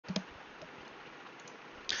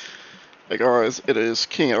Hey guys, it is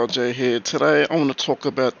xKingLJ here. Today I want to talk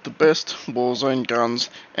about the best Warzone guns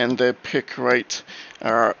and their pick rate.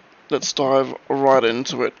 Let's dive right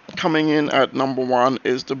into it. Coming in at number 1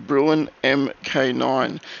 is the Bruin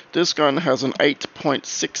MK9. This gun has an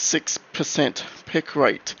 8.66% pick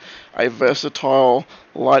rate. A versatile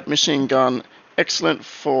light machine gun, excellent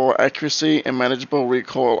for accuracy and manageable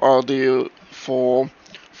recoil, ideal for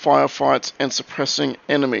firefights and suppressing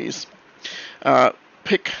enemies.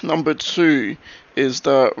 Pick number 2 is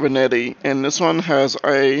the Renetti, and this one has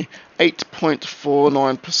a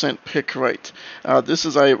 8.49% pick rate. This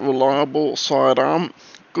is a reliable sidearm,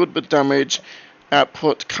 good with damage,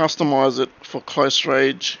 output, customize it for close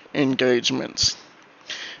range engagements.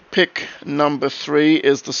 Pick number 3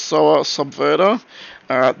 is the SOA Subverter.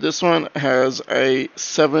 This one has a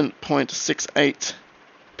 7.68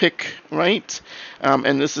 pick rate,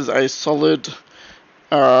 and this is a solid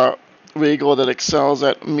Regal that excels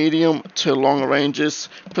at medium to long ranges.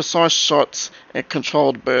 Precise shots and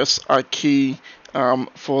controlled bursts are key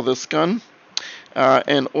for this gun.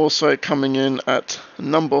 And also coming in at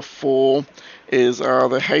number 4 is the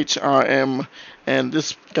HRM, and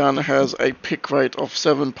this gun has a pick rate of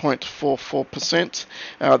 7.44%.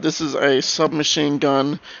 This is a submachine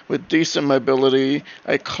gun with decent mobility,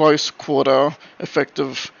 a close quarter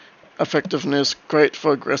effectiveness, great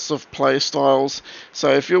for aggressive play styles. So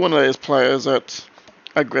if you're one of those players that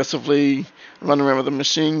aggressively run around with a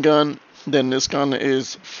machine gun, then this gun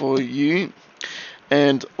is for you.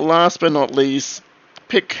 And last but not least,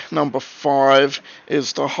 pick number 5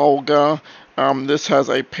 is the Holger. This has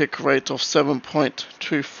a pick rate of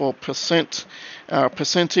 7.24%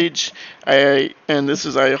 percentage, and this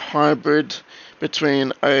is a hybrid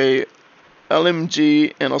between a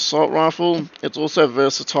LMG and assault rifle. It's also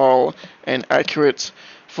versatile and accurate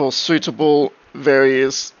for suitable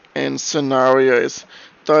various and scenarios.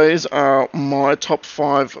 Those are my top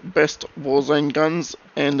 5 best Warzone guns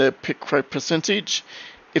and their pick rate percentage.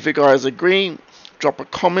 If you guys agree, drop a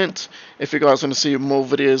comment. If you guys want to see more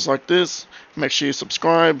videos like this, make sure you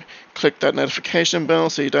subscribe, click that notification bell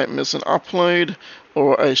so you don't miss an upload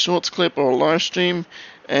or a shorts clip or a live stream,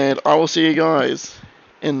 and I will see you guys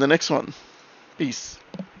in the next one. Peace.